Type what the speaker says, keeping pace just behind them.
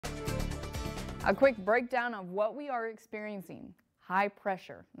A quick breakdown of what we are experiencing. High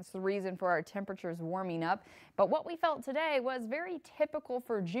pressure. That's the reason for our temperatures warming up. But what we felt today was very typical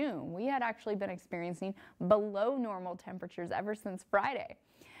for June. We had actually been experiencing below normal temperatures ever since Friday.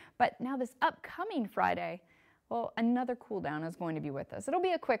 But now this upcoming Friday, well, another cool down is going to be with us. It'll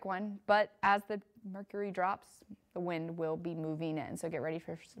be a quick one, but as the mercury drops, the wind will be moving in. So get ready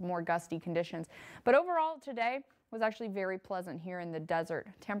for some more gusty conditions. But overall today was actually very pleasant here in the desert.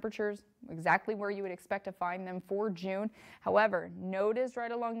 Temperatures exactly where you would expect to find them for June. However, notice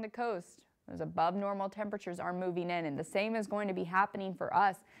right along the coast, those above normal temperatures are moving in, and the same is going to be happening for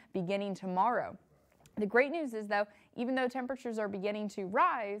us beginning tomorrow. The great news is, though, even though temperatures are beginning to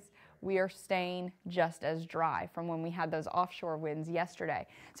rise, we are staying just as dry from when we had those offshore winds yesterday.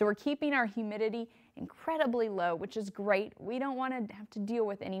 So we're keeping our humidity incredibly low, which is great. We don't want to have to deal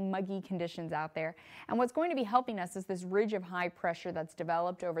with any muggy conditions out there. And what's going to be helping us is this ridge of high pressure that's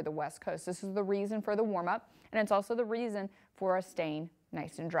developed over the west coast. This is the reason for the warm up, and it's also the reason for us staying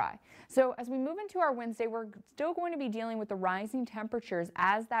nice and dry. So as we move into our Wednesday, we're still going to be dealing with the rising temperatures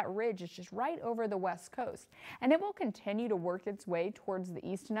as that ridge is just right over the west coast. And it will continue to work its way towards the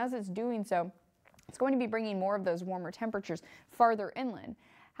east. And as it's doing so, it's going to be bringing more of those warmer temperatures farther inland.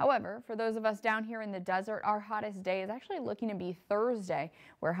 However, for those of us down here in the desert, our hottest day is actually looking to be Thursday,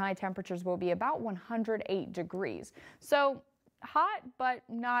 where high temperatures will be about 108 degrees. So hot, but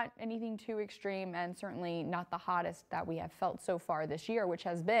not anything too extreme, and certainly not the hottest that we have felt so far this year, which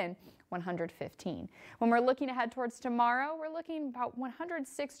has been 115. When we're looking ahead towards tomorrow, we're looking about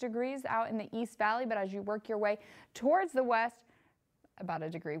 106 degrees out in the East Valley, but as you work your way towards the west, about a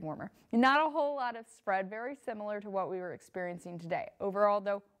degree warmer. Not a whole lot of spread, very similar to what we were experiencing today. Overall,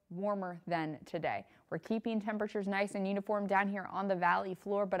 though, warmer than today. We're keeping temperatures nice and uniform down here on the valley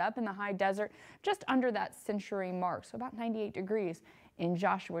floor, but up in the high desert, just under that century mark, so about 98 degrees in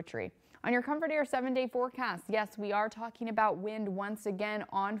Joshua Tree. On your Comfort Air 7-day forecast, yes, we are talking about wind once again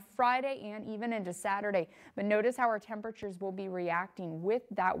on Friday and even into Saturday, but notice how our temperatures will be reacting with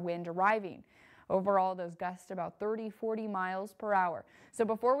that wind arriving. Overall, those gusts about 30-40 miles per hour. So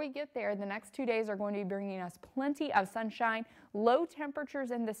before we get there, the next 2 days are going to be bringing us plenty of sunshine, low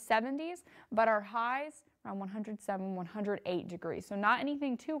temperatures in the 70s, but our highs around 107, 108 degrees. So not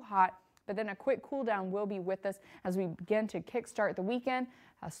anything too hot, but then a quick cool down will be with us as we begin to kickstart the weekend,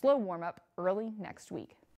 a slow warm up early next week.